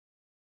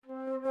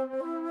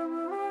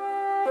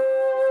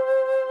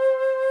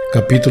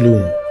Capítulo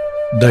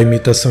 1 da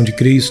imitação de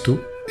Cristo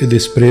e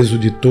desprezo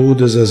de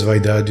todas as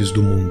vaidades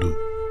do mundo.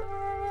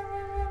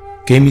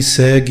 Quem me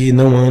segue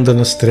não anda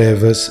nas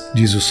trevas,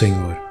 diz o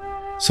Senhor.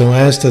 São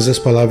estas as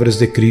palavras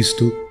de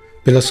Cristo,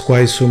 pelas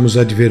quais somos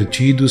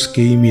advertidos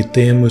que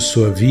imitemos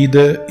sua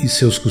vida e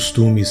seus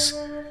costumes,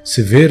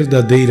 se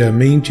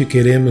verdadeiramente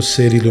queremos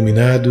ser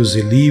iluminados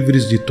e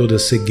livres de toda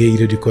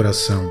cegueira de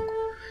coração.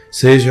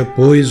 Seja,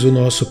 pois, o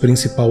nosso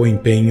principal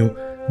empenho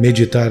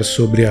meditar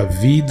sobre a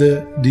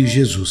vida de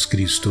Jesus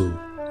Cristo.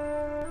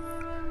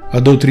 A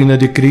doutrina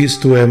de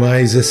Cristo é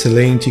mais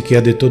excelente que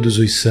a de todos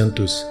os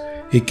santos,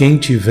 e quem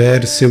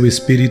tiver seu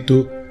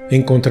espírito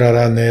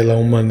encontrará nela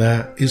um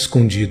maná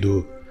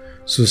escondido.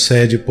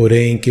 Sucede,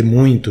 porém, que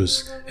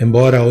muitos,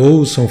 embora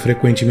ouçam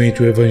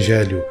frequentemente o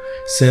Evangelho,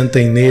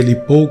 sentem nele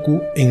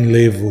pouco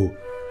enlevo,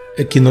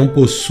 é que não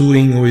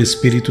possuem o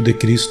Espírito de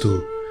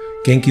Cristo.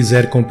 Quem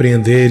quiser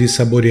compreender e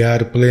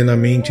saborear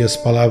plenamente as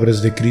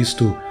palavras de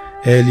Cristo,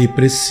 é-lhe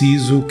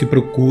preciso que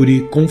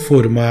procure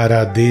conformar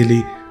a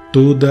dele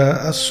toda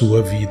a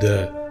sua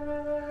vida.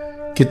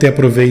 Que te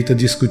aproveita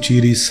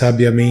discutires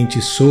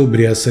sabiamente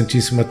sobre a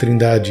Santíssima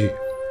Trindade,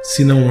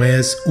 se não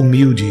és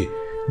humilde,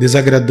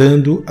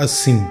 desagradando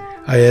assim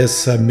a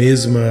essa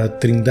mesma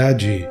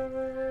Trindade?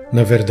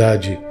 Na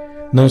verdade,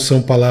 não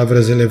são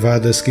palavras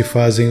elevadas que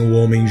fazem o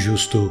homem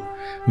justo,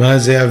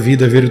 mas é a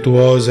vida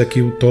virtuosa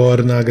que o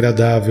torna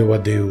agradável a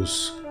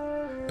Deus.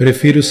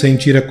 Prefiro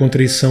sentir a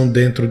contrição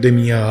dentro de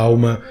minha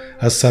alma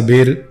a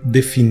saber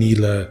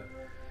defini-la.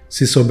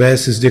 Se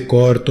soubesses de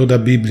cor toda a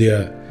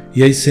Bíblia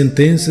e as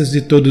sentenças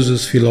de todos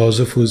os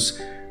filósofos,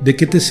 de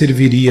que te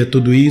serviria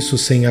tudo isso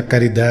sem a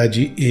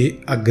caridade e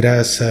a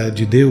graça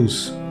de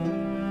Deus?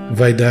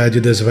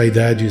 Vaidade das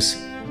vaidades,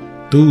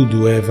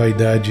 tudo é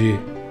vaidade,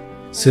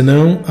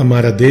 senão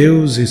amar a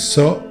Deus e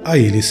só a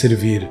Ele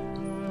servir.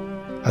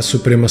 A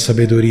suprema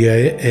sabedoria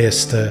é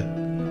esta: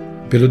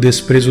 pelo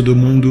desprezo do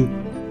mundo,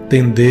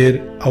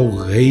 tender ao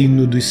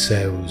reino dos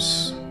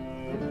céus.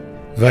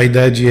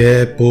 Vaidade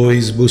é,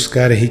 pois,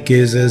 buscar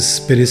riquezas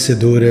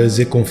perecedoras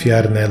e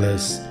confiar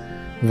nelas.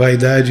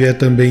 Vaidade é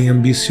também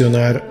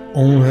ambicionar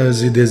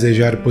honras e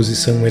desejar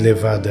posição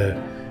elevada.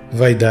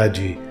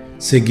 Vaidade,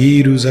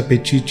 seguir os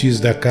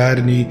apetites da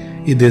carne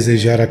e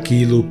desejar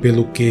aquilo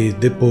pelo que,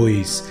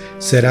 depois,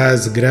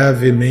 serás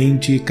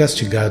gravemente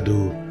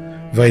castigado.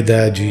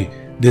 Vaidade,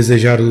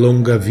 desejar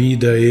longa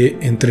vida e,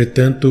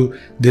 entretanto,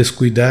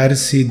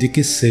 descuidar-se de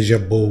que seja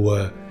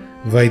boa.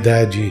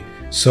 Vaidade,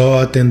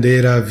 só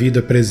atender à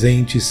vida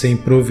presente sem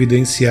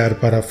providenciar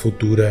para a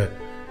futura.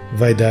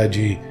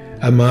 Vaidade,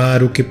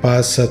 amar o que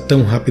passa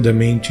tão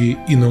rapidamente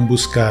e não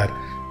buscar,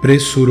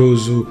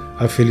 pressuroso,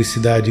 a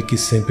felicidade que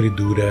sempre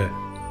dura.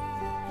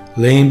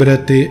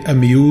 Lembra-te a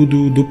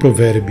miúdo do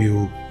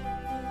provérbio: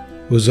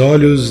 os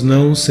olhos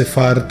não se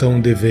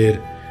fartam de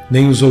ver,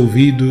 nem os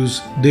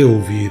ouvidos de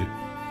ouvir.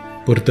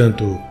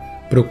 Portanto,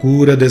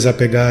 procura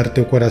desapegar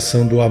teu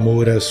coração do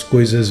amor às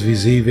coisas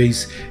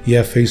visíveis e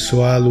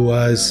afeiçoá-lo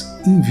às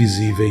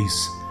invisíveis,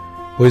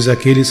 pois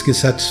aqueles que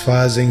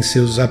satisfazem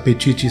seus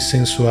apetites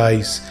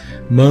sensuais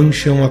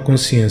mancham a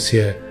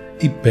consciência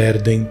e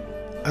perdem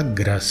a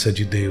graça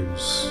de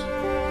Deus.